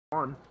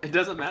On. It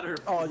doesn't matter.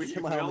 Oh, We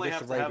my only helmet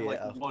have to gets have a like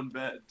radiator. one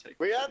bed.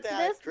 We have to have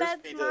This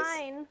bed's Crispy this.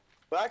 mine.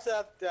 We'll actually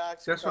have to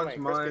ask. This one's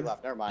Crispy mine.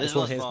 left. Never mind. This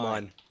one here's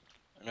mine.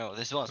 No,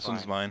 this one's This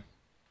one's mine.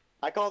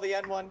 I call the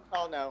N one.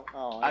 Oh no.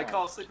 Oh. I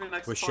call sleeping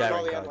next We're to sharing,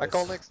 Party. guys. I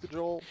call next to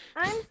Joel.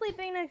 I'm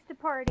sleeping next to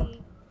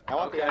Party. I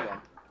want the Okay. N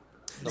one.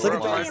 It's like a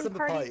We're giant in slumber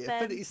party party.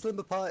 bed. Infinity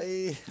slumber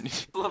party.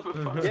 Slumber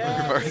party.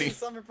 Yeah, Party.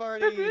 summer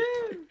party.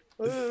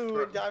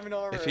 Ooh, diamond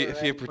armor. If you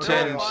and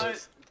pretend-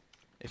 flowers.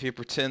 If you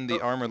pretend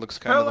the armor looks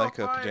kind of Hello, like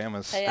Mike.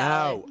 pajamas. Hey,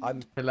 Ow,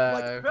 I'm Hello.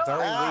 like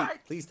very Ah.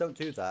 weak. Please don't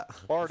do that.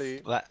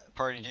 Party.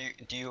 Party,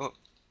 do you?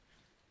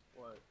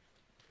 What?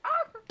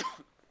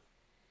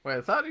 Wait,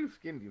 is that new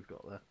skin you've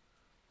got there?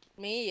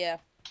 Me, yeah.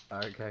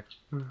 Okay.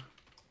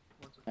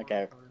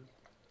 Okay.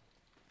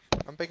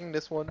 I'm picking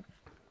this one.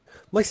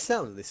 My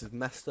sound of this is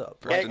messed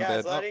up. Right Hey in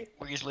guys, bed. ready?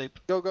 Where you sleep?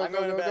 Go, go, I'm go,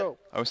 going to go, bed. go.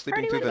 I was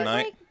sleeping Party, through the what do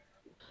you night.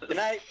 Good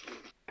night.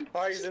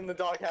 Party's in the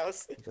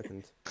doghouse. 1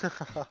 second.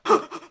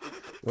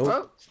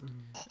 Oh.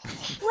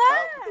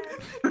 Wow!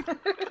 Are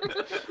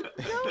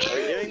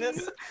we doing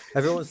this?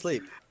 Everyone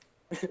sleep.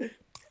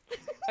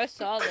 I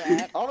saw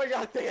that. Oh my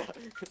god, Thea.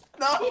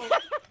 No!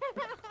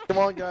 Come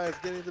on, guys,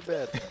 get into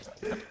bed.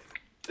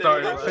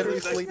 Sorry, Dang, Infinity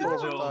next to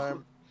sleepover Joel.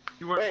 time.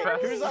 You weren't Wait,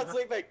 fast. who's not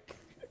sleeping?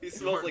 He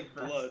smells like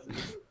blood.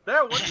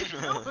 There, what are you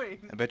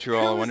doing? I bet you're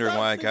all Who's wondering not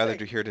why I gathered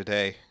sleeping? you here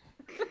today.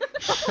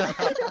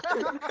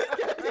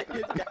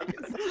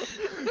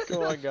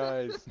 Come on,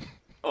 guys.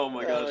 Oh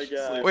my Oh gosh. my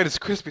God. sleep. Wait, it's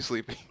Crispy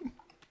sleeping.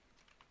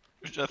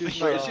 She's Wait, not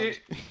is on. she?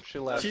 She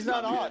left. She's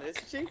not on, is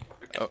she?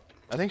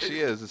 I think she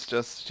is. It's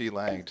just she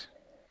lagged.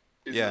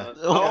 She's Yeah. not.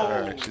 Oh.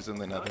 Alright, she's in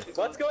the nether.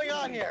 What's going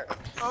on here?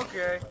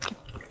 Okay.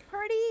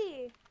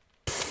 Party!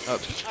 Oh,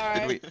 did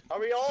Alright. we? Are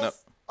we all? No.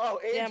 Oh,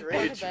 Yeah, I'm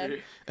Adrian. going to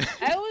bed.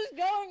 I was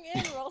going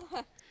in,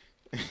 relax.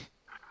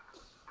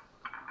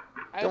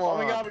 Come Oh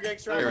my on. god, we're getting Here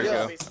stronger. we go.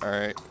 Zombies.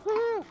 Alright.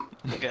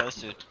 Okay,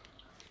 let's do it.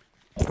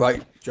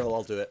 Right, Joel,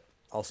 I'll do it.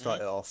 I'll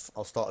start it off.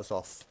 I'll start us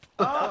off.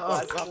 Oh,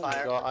 that's not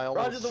fire. God, I Roger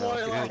almost the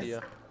water good lines.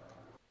 idea.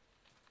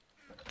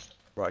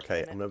 Right,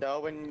 okay. I'm gonna. Know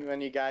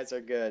when you guys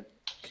are good.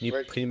 Can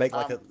you make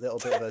like a little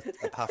bit of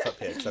a path up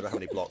here? Because I don't have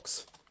any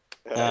blocks.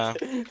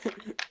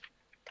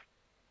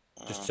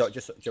 Just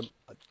jump.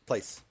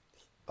 Place.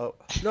 Oh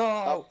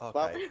no! Oh, Okay.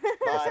 well, I guess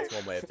bye. that's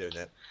one way of doing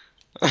it.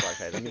 Right,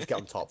 okay, let me just get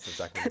on top for a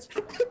second.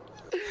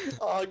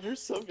 Oh, you're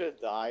so gonna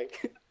die.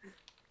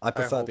 I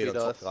prefer hope being he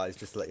on top, does. guys.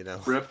 Just to let you know.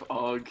 Rip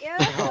Og. Yeah,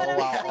 that's what I was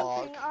Wow.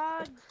 thinking.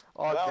 Oh,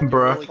 Oh, Well, didn't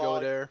Bruh. really go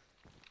there.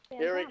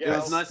 Here we damn. go. It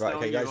was nice Right,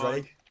 knowing okay, you guys Og.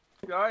 ready?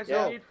 Guys,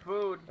 Yeah. I need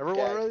food. Everyone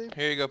Okay. ready?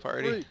 Here you go,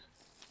 party. Three.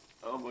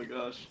 Oh my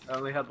gosh. I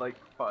only had like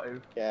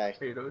 5 Okay.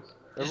 potatoes.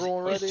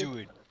 Everyone Let's ready? do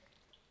it.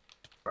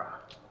 Bruh.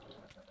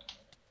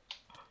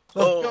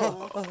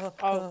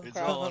 Oh, It's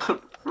crap.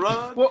 on.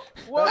 Run! What?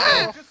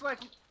 Oh.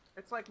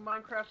 It's like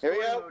Minecraft Here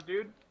we story go. mode,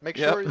 dude. Make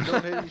Yep. sure you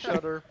don't hit each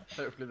other.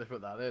 Hopefully they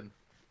put that in.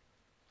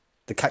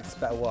 The cactus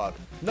better work.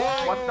 No!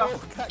 What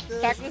the-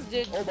 Cactus! Cactus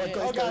did. Oh my it.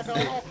 god, Oh god, no.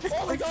 guys.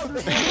 Oh my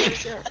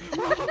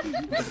god.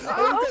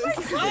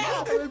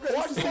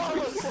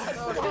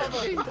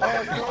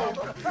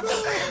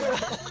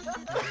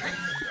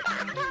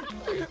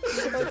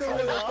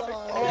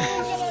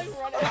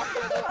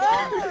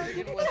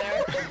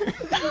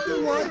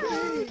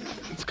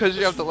 It's because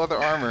you have the leather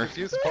armor.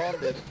 You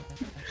spawned it.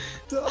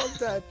 I'm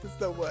dead. There's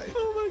no way.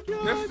 Oh my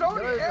god. There's so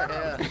many There's a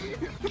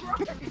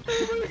arrows.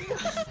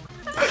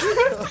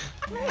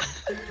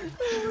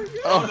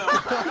 Oh,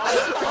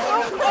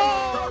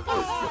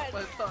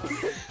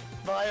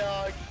 Bye,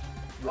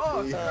 Oh,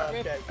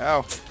 okay.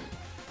 ow.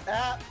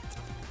 Ah,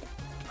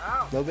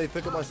 ow. Nobody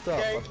pick up my stuff.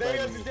 okay, I'm there he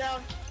goes, begging he's you.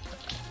 down.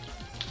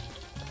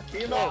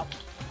 Beat him up.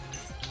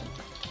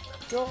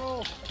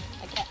 Go.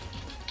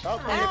 Oh,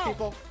 bring it,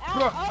 people.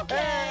 Ow, okay.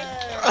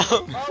 Hey!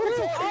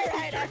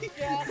 Alright,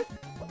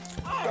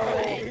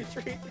 Oh,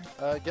 extra.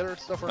 it's Alright. Get her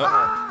stuff Oh.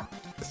 around.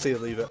 See you,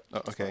 leave it.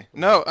 Oh, okay.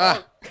 No,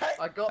 ah!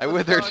 I got I the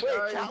withered. star,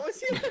 Wait, guys. Cat was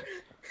here?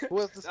 Who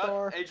has the Oh,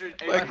 star? Adrian,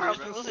 I Adrian, have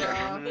Adrian. the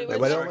star. Wait, Wait,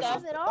 what's wait, your wait.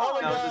 stuff? Does it Oh all?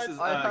 my No, god. this is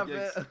I have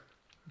Gygas. it.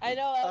 I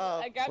know,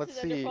 I grabbed let's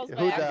it under see, close who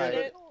by I'm died?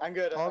 accident. good. I'm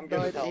good. Hog I'm good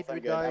with died, health. I'm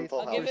Adrian good. I'm died, full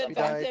I'll give health. it Crispy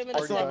back to died, him in a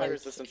I still have my second.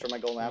 resistance for my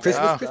golden apple.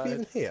 Crispy, Ah. was Crispy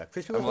even here?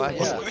 Crispy I'm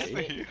wasn't lagging.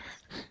 here.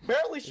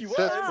 Apparently she was.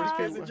 Says Ah.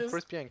 Because it just...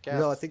 Crispy and Cat.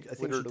 No, I think she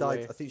withered died.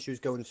 away. I think she was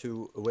going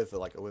to a wither,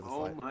 like a wither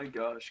Oh fight. my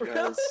gosh, Really?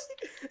 guys.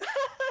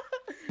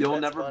 You'll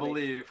That's never funny.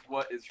 believe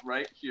what is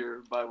right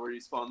here by where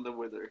you spawn the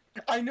wither.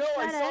 I know,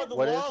 I saw the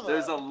What is- lava.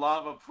 There's a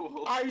lava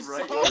pool I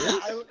right saw here.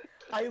 that.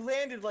 I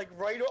landed like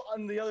right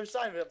on the other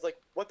side of it. I was like,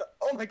 what the?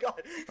 Oh my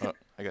god. Oh,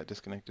 I got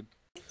disconnected.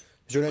 Is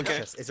there an ender Okay.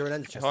 chest? Is there an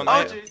ender chest? Hold there?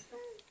 on, Oh, jeez.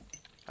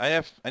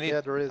 I need, Yeah,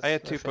 there is. I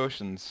had 2 There's-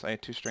 potions. I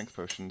had 2 strength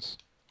potions.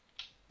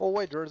 Oh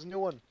wait, there's a new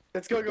one.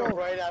 It's gonna go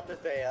right after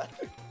Thea.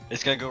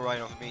 It's gonna go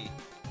right off me.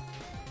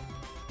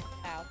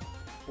 Ow.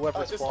 Whoever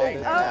Oh, just spawned stay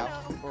it. there.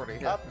 Oh no. Already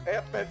hit. Up,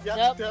 yep, yep,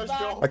 Nope, there's stop.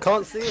 Joel. I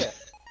can't see it.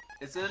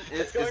 It's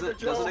going for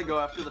Joel. Doesn't it go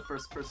after the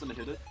first person to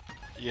hit it?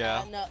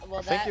 Yeah. No, well,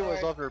 I think that it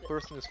was or after the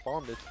person who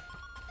spawned it.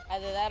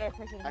 either that or a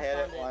person who I hit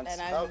it spawned once.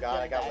 and I'm Oh god,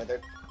 I got gonna die.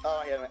 withered.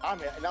 Oh, I hit him.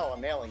 No,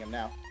 I'm nailing him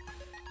now.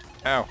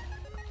 Ow.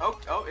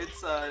 Oh,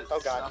 it's Oh,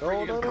 God. stop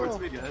bringing No, it no, towards no.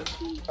 me, guys.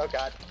 Oh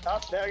god. Oh,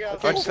 there you go.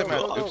 Oh, I just go, hit my.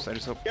 go, go. Oops, I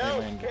just hope Go,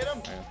 my mind. hit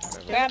him.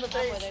 Whatever. Get in the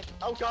Grab him with face. it.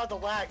 Oh god, the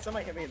lag.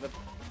 Somebody hit me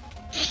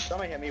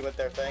with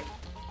their thing.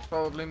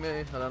 Probably me.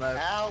 I don't know.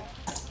 Ow.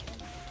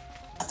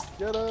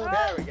 Get him!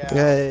 There we go.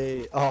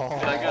 Yay! Oh.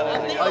 I got it.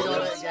 I'm the I only got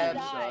one it that again.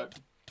 died.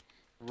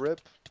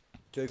 Rip.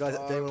 Do you guys?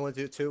 Do anyone want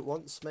to do it two at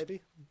once?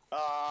 Maybe.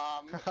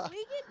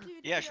 We can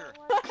do Yeah, two sure. at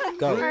once.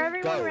 Go. Are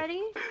everyone Go.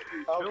 ready?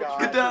 Oh god.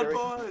 Get down, Here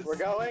boys. We're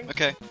going.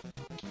 Okay.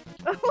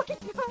 Oh my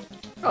god.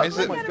 Why is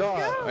Oh it? my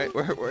god. Wait,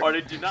 where?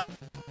 Party, do not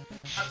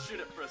shoot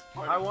it first.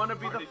 Party. I want to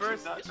be the Party, do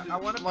first. not shoot I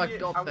it. want to My be.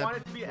 God, I want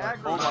it to be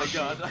aggroed. Oh my on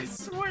god, me. I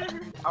swear.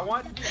 I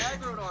want it to be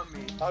aggroed on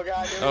me. Oh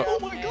god, here we Oh. go. Oh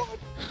my god!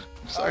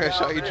 Sorry, I Oh,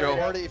 shot no, you, there Joel. we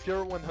go. Party, if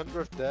you're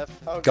 100th death,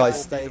 Oh god.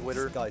 Guys, stay.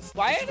 Winner. Guys,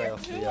 Why are stay there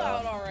off two the.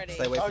 out already?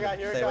 Stay away Oh from. god,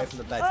 here it Stay away comes. from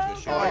the beds. Oh, You're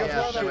Oh shooting. yeah,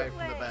 yeah, stay stay away away.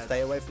 from the bed.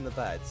 Stay away from the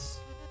beds.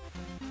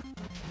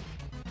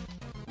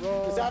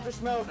 It's run. after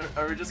smoke.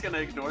 Are we just gonna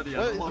ignore the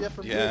What other is one? the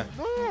effort? Yeah.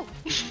 No!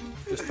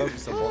 Just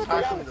focus on Oh one.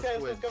 Tackle god, the it's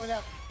squid. coming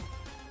out.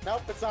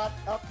 Nope, it's not.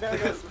 Oh, there it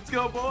goes. Let's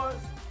go, boys.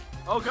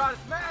 Oh god,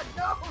 it's mad.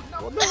 No,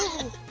 Oh no.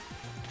 no!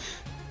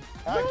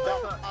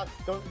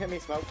 Don't hit me,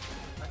 smoke.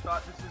 I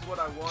thought this is what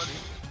I wanted.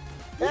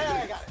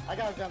 Yeah, I got it. I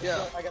got it.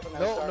 Yeah. I got the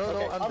No, star. no,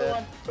 Okay, I'm other dead.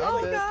 one.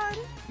 Oh my dead. god.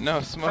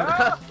 No, smoke.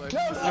 Ah! No,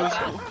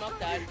 Oh, smoke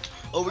died.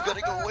 Oh, we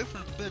gotta go away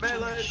from the bed.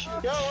 Melee.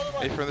 Go, other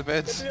one. Wait for the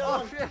Get beds. to the other Oh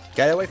one. shit.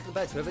 Get away from the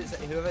beds.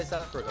 Whoever's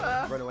that for,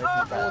 run away from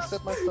the I will beds.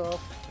 set my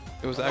stuff.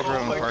 It was Oh aggro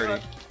on my party.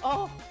 God.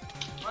 Oh,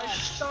 My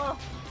stuff.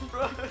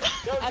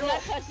 Go, I'm Joel.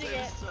 not touching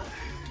it.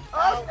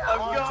 Ow,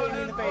 I'm oh, going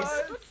in in, the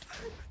face. boys.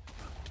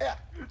 Yeah.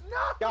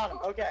 Got him.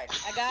 Okay.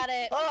 I got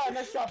it. Oh,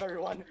 nice job,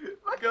 everyone.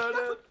 Got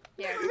it.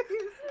 Here.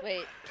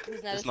 Wait,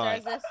 whose nether It's star mine.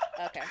 is this?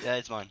 Okay. Yeah,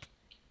 it's mine.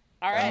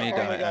 Alright. may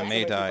Oh my die, God, I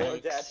may so many die. people are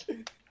dead.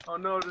 Oh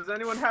no, does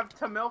anyone have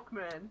to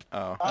milkman?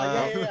 Oh.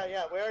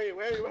 Yeah. Where are you?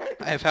 Where are you?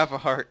 I have half a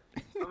heart.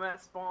 I'm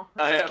at spawn.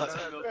 I have Uh,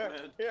 some milk, Here,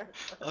 man. here.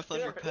 I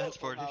found your pants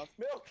party.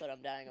 Milk. But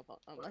I'm dying of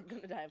I'm like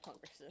gonna die of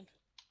hunger soon.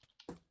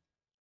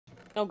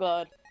 Oh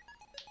god.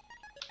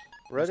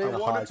 Ready? Kinda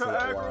hard to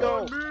let Go.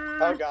 go.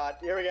 Oh god,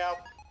 here we go.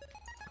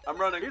 I'm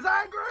running. He's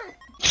angry.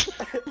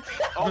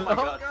 Oh my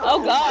god. Oh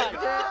god.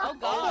 Yeah. Oh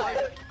god.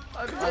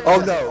 I'm I Oh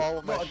messed no! all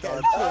of my Not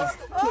again! shots.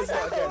 Please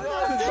not again!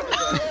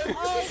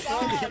 Oh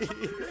god.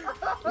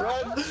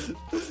 Run.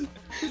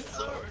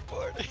 Sorry,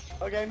 party.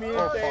 Okay, me and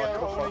Oh, Dale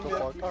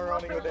fuck, are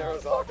running with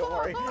arrows on, don't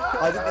worry.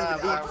 I didn't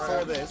even eat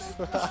before this.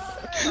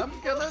 I'm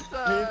gonna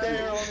Me and die.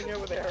 Dale are running here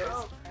with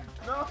arrows.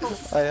 No.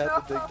 I had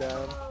to dig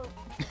down.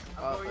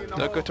 Oh, you know.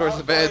 Don't go towards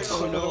the beds.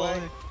 Oh,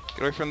 no.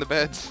 Get away from the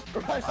beds.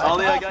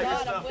 Ollie, I Oh got your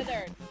god, I'm stuff.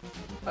 withered.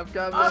 I've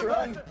got Let's my.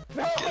 run.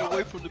 No. Get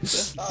away from the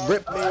bed.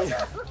 Rip me!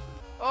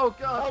 Oh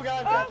god. Oh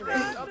god, it's after me.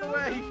 Other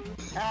way.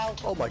 Ow.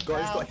 Oh my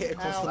god, he's got hit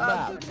across Ow. the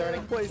map.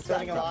 Turning, What is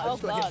turning that? alive. Oh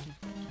god.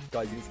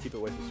 Guys, you need to keep it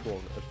away from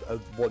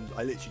spawn.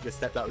 I literally just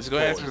stepped out of He's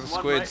going spawn. after the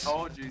One right. squids.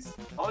 Oh jeez.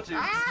 Oh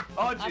jeez.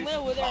 Oh jeez. I'm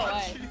gonna wither oh,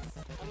 away.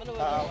 jeez. I'm gonna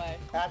wither Oh, away.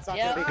 that's not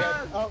Yeah. gonna be good.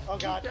 Oh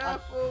god.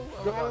 Careful.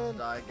 I'm about to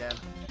die again.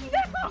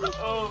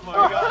 Oh my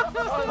god.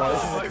 Oh,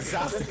 this is Oh a my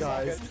disaster,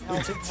 guys. We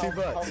took too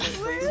much.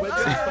 We went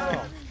too god.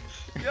 far.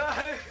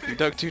 God. You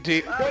dug too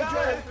deep. Go,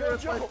 Joel, go,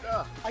 Joel.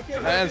 I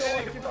can't Lance.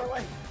 go, keep our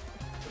way.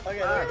 Okay,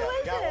 there we go.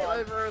 Got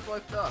one. Flavor is my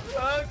stuff.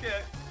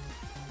 Okay.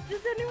 Does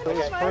anyone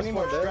Okay, have I my need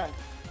more There. strength.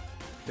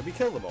 Did we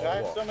kill them all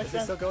Guys, or what? don't make Is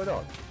this sense. still going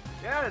on?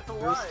 Yeah, it's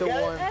There's alive. still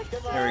Get one.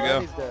 it. There we go.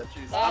 He's dead.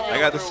 Jeez. I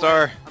got the wither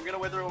star. away. I'm gonna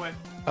wither away.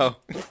 Oh.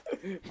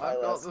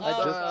 I've got the I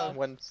Oh, just stuff.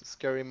 went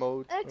scary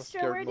mode. Extra,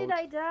 scared where did mode.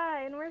 I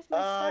die? And where's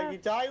my You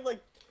stuff? died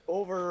like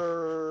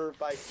over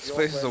by. This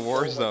place is a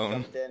war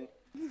zone.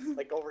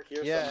 Like over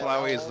here. Yeah. somewhere.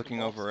 Flowey is all looking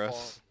the over mobs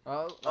us.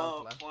 Oh,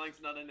 Oh, flying's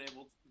not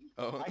enabled.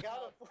 Oh. I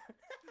got it.